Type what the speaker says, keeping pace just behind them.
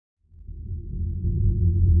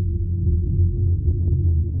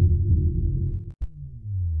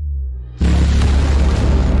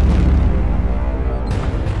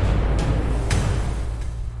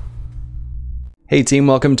Hey team,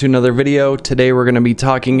 welcome to another video. Today we're going to be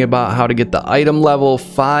talking about how to get the item level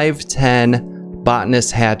 510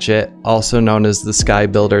 Botanist Hatchet, also known as the Sky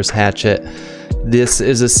Builder's Hatchet. This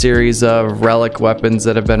is a series of relic weapons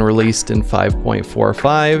that have been released in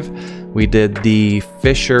 5.45. We did the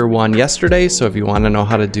Fisher one yesterday, so if you want to know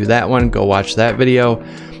how to do that one, go watch that video.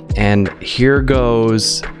 And here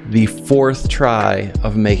goes the fourth try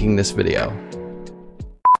of making this video.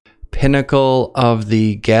 Pinnacle of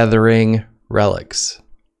the Gathering Relics.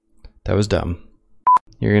 That was dumb.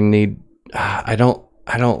 You're gonna need, I don't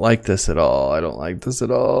like this at all. I don't like this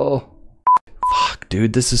at all. Fuck,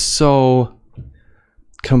 dude, this is so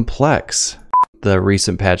complex. The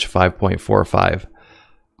recent patch 5.45.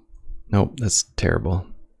 Nope, that's terrible.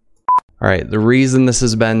 All right, the reason this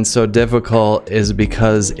has been so difficult is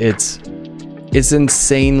because it's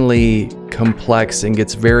insanely complex and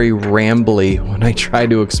gets very rambly when I try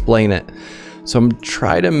to explain it. So I'm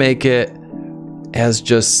trying to make it as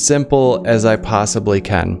just simple as I possibly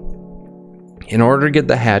can. In order to get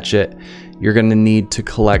the hatchet, you're going to need to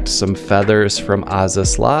collect some feathers from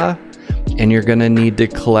Skysteel, and you're going to need to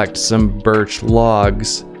collect some birch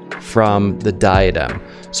logs from the diadem.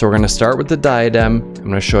 So we're going to start with the diadem. I'm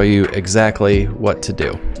going to show you exactly what to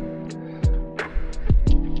do.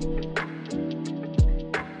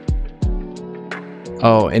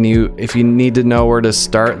 Oh, and if you need to know where to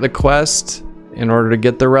start the quest in order to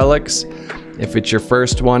get the relics, if it's your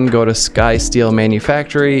first one, go to Skysteel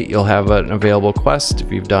Manufactory. You'll have an available quest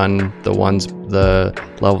if you've done the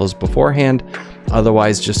levels beforehand.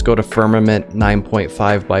 Otherwise, just go to Firmament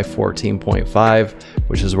 9.5 by 14.5,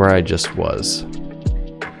 which is where I just was.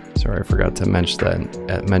 Sorry, I forgot to mention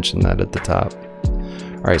that at the top.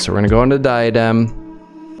 All right, so we're gonna go into Diadem,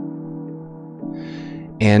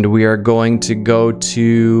 and we are going to go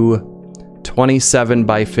to 27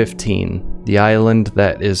 by 15. The island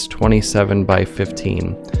that is 27 by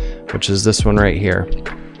 15, which is this one right here.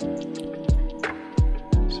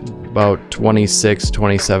 So about 26,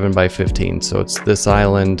 27 by 15. So it's this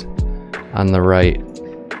island on the right.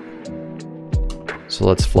 So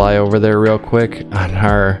let's fly over there real quick on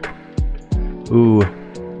our, ooh,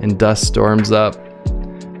 and dust storms up.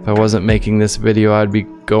 If I wasn't making this video, I'd be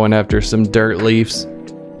going after some dirt leaves.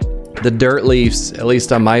 The dirt leaves, at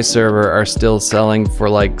least on my server, are still selling for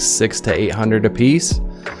like 600 to 800 a piece.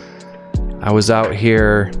 I was out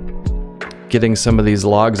here getting some of these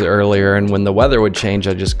logs earlier, and when the weather would change,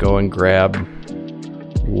 I'd just go and grab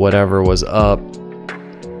whatever was up,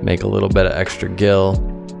 make a little bit of extra gil.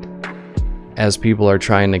 As people are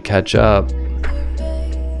trying to catch up,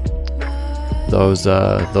 those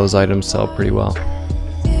items sell pretty well.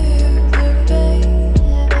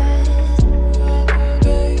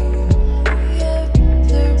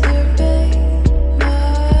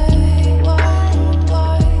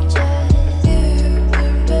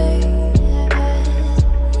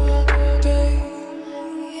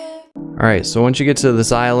 Alright, so once you get to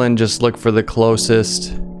this island, just look for the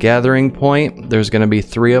closest gathering point. There's going to be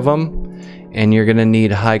 3 of them, and you're going to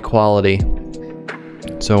need high quality.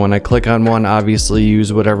 So when I click on one, obviously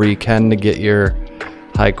use whatever you can to get your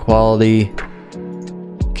high quality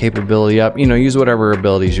capability up. You know, use whatever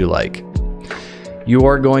abilities you like. You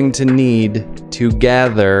are going to need to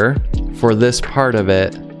gather, for this part of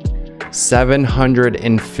it,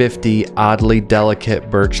 750 oddly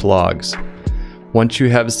delicate birch logs. Once you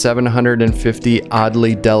have 750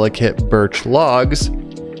 oddly delicate birch logs,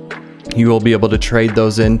 you will be able to trade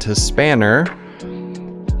those into Spanner,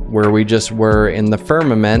 where we just were in the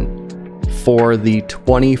Firmament, for the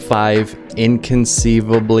 25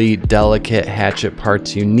 inconceivably delicate hatchet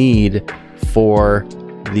parts you need for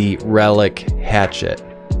the relic hatchet.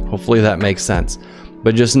 Hopefully that makes sense.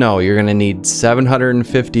 But just know, you're going to need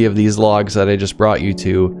 750 of these logs that I just brought you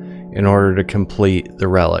to in order to complete the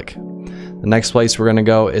relic. The next place we're going to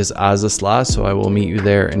go is Skysteel, so I will meet you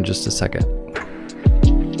there in just a second.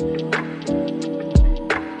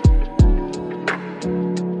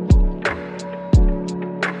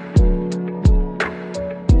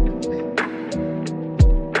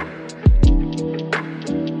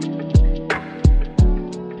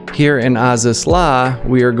 Here in Skysteel,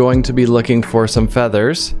 we are going to be looking for some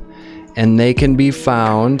feathers, and they can be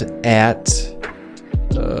found at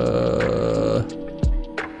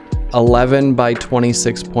 11 by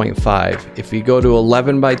 26.5. If you go to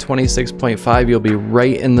 11 by 26.5, you'll be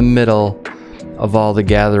right in the middle of all the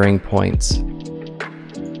gathering points.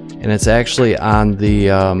 And it's actually on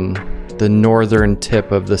the northern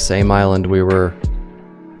tip of the same island we were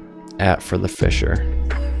at for the Fisher.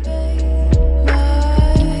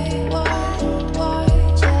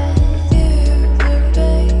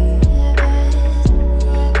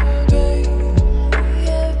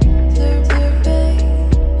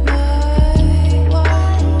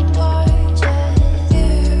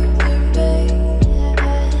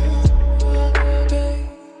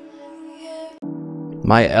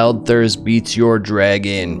 My Eldthirst beats your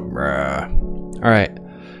dragon. Bruh. All right,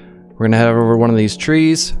 we're gonna head over one of these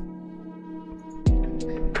trees.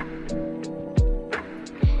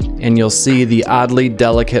 And you'll see the oddly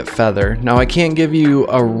delicate feather. Now I can't give you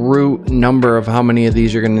a root number of how many of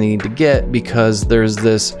these you're gonna need to get because there's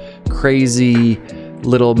this crazy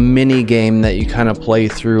little mini game that you kind of play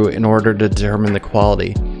through in order to determine the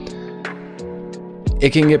quality. It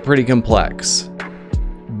can get pretty complex,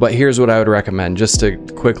 but here's what I would recommend just to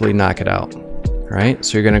quickly knock it out. All right,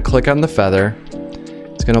 so you're gonna click on the feather.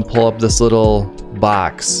 It's gonna pull up this little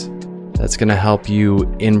box that's gonna help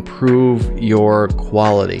you improve your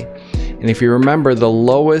quality. And if you remember, the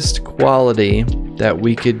lowest quality that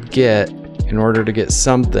we could get in order to get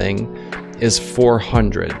something is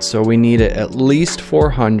 400. So we need it at least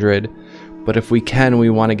 400, but if we can, we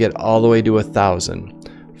wanna get all the way to 1,000.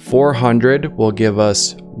 400 will give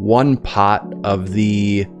us 1 pot of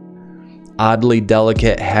the oddly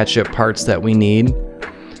delicate hatchet parts that we need.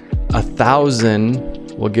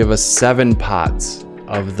 1,000 will give us 7 pots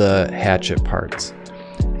of the hatchet parts,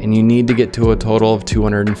 and you need to get to a total of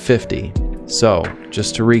 250. So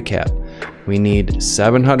just to recap, we need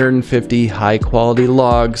 750 high quality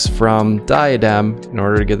logs from Diadem in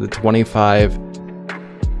order to get the 25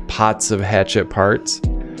 pots of hatchet parts,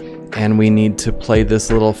 and we need to play this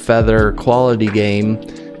little feather quality game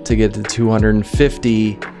to get to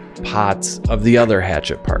 250 pots of the other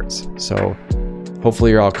hatchet parts. So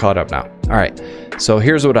hopefully you're all caught up now. All right, so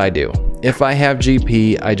here's what I do. If I have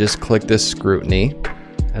GP, I just click this scrutiny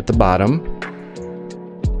at the bottom,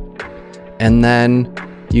 and then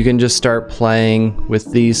you can just start playing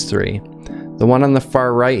with these 3. The one on the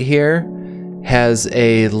far right here has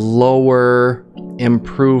a lower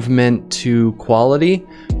improvement to quality,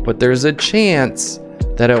 but there's a chance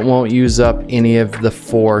that it won't use up any of the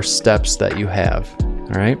 4 steps that you have.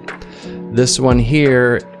 All right. This one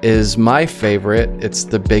here is my favorite. It's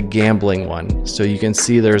the big gambling one. So you can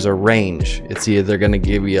see there's a range. It's either going to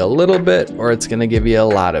give you a little bit or it's going to give you a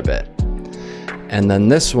lot of it. And then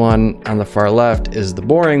this one on the far left is the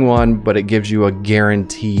boring one, but it gives you a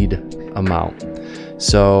guaranteed amount.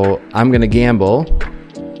 So I'm going to gamble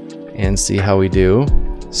and see how we do.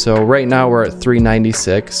 So right now we're at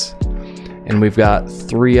 396 and we've got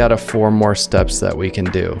 3 out of 4 more steps that we can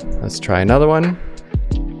do. Let's try another one.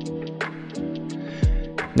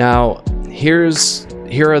 Now, here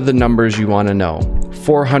are the numbers you want to know.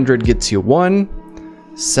 400 gets you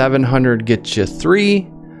 1, 700 gets you 3,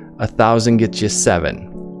 1,000 gets you 7,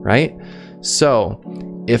 right? So,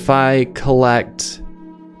 if I collect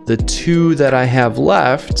the 2 that I have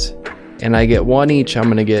left, and I get 1 each, I'm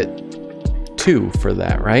going to get 2 for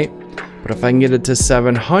that, right? But if I can get it to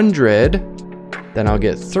 700, then I'll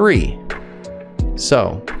get 3.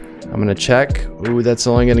 So, I'm going to check. Ooh, that's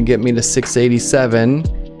only going to get me to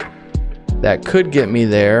 687. That could get me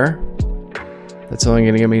there. That's only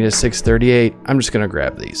going to get me to 638. I'm just going to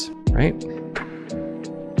grab these, right?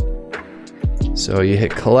 So you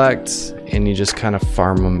hit collect and you just kind of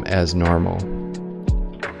farm them as normal.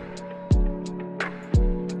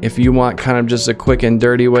 If you want kind of just a quick and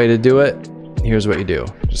dirty way to do it, here's what you do.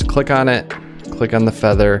 Just click on it, click on the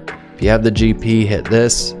feather. If you have the GP, hit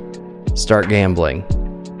this, start gambling.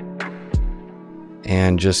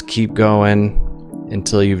 And just keep going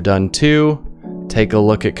until you've done 2. Take a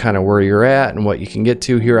look at kind of where you're at and what you can get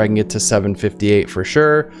to. Here I can get to 758 for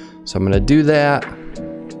sure. So I'm going to do that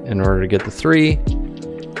in order to get the 3.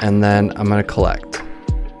 And then I'm going to collect.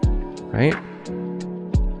 Right?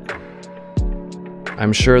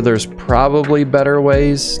 I'm sure there's probably better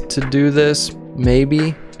ways to do this,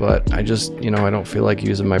 maybe. But I just, I don't feel like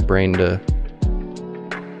using my brain to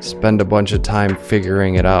spend a bunch of time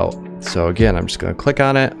figuring it out. So again, I'm just going to click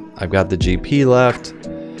on it. I've got the GP left,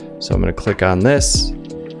 so I'm going to click on this,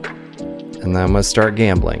 and then I'm going to start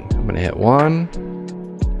gambling. I'm going to hit 1,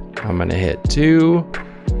 I'm going to hit 2,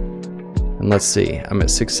 and let's see, I'm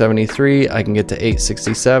at 673. I can get to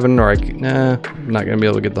 867, or I'm not going to be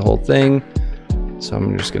able to get the whole thing, so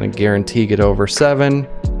I'm just going to guarantee get over 7,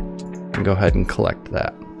 and go ahead and collect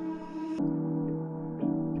that.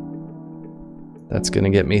 That's going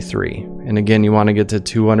to get me 3. And again, you want to get to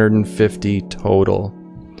 250 total.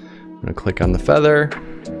 I'm going to click on the feather.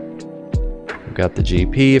 I've got the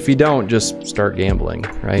GP. If you don't, just start gambling,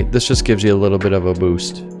 right? This just gives you a little bit of a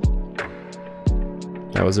boost.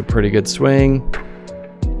 That was a pretty good swing.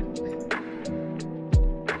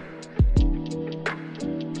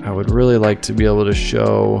 I would really like to be able to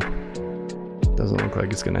show, doesn't look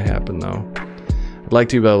like it's going to happen though. I'd like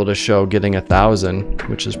to be able to show getting 1,000,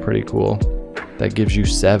 which is pretty cool. That gives you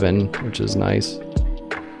 7, which is nice.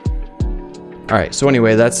 All right, so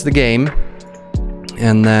anyway, that's the game.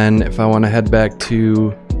 And then if I want to head back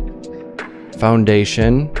to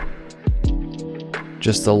foundation,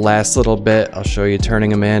 just the last little bit, I'll show you turning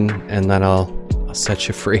them in, and then I'll set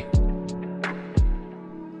you free.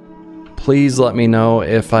 Please let me know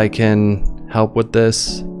if I can help with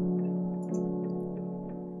this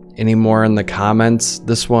any more in the comments.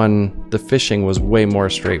 This one, the fishing was way more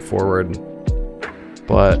straightforward,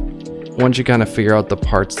 but once you kind of figure out the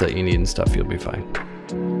parts that you need and stuff, you'll be fine.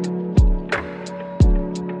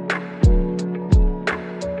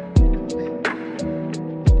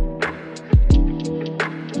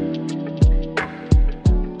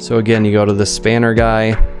 So again, you go to the spanner guy.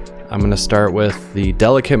 I'm going to start with the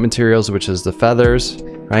delicate materials, which is the feathers,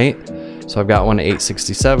 right? So I've got one at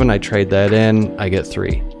 867. I trade that in, I get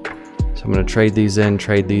 3. So I'm going to trade these in,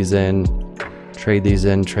 trade these in, trade these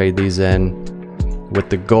in, trade these in, with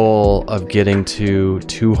the goal of getting to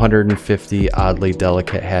 250 oddly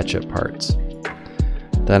delicate hatchet parts.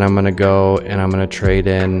 Then I'm going to go and I'm going to trade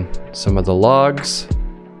in some of the logs.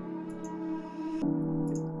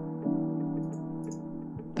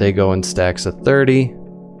 They go in stacks of 30,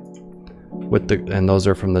 and those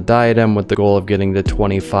are from the diadem, with the goal of getting to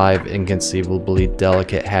 25 inconceivably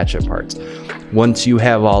delicate hatchet parts. Once you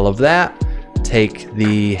have all of that, take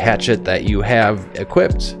the hatchet that you have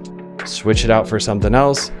equipped, switch it out for something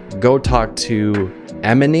else, go talk to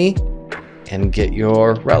Emily, and get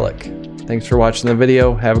your relic. Thanks for watching the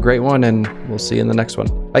video. Have a great one, and we'll see you in the next one.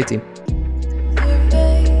 Bye, team.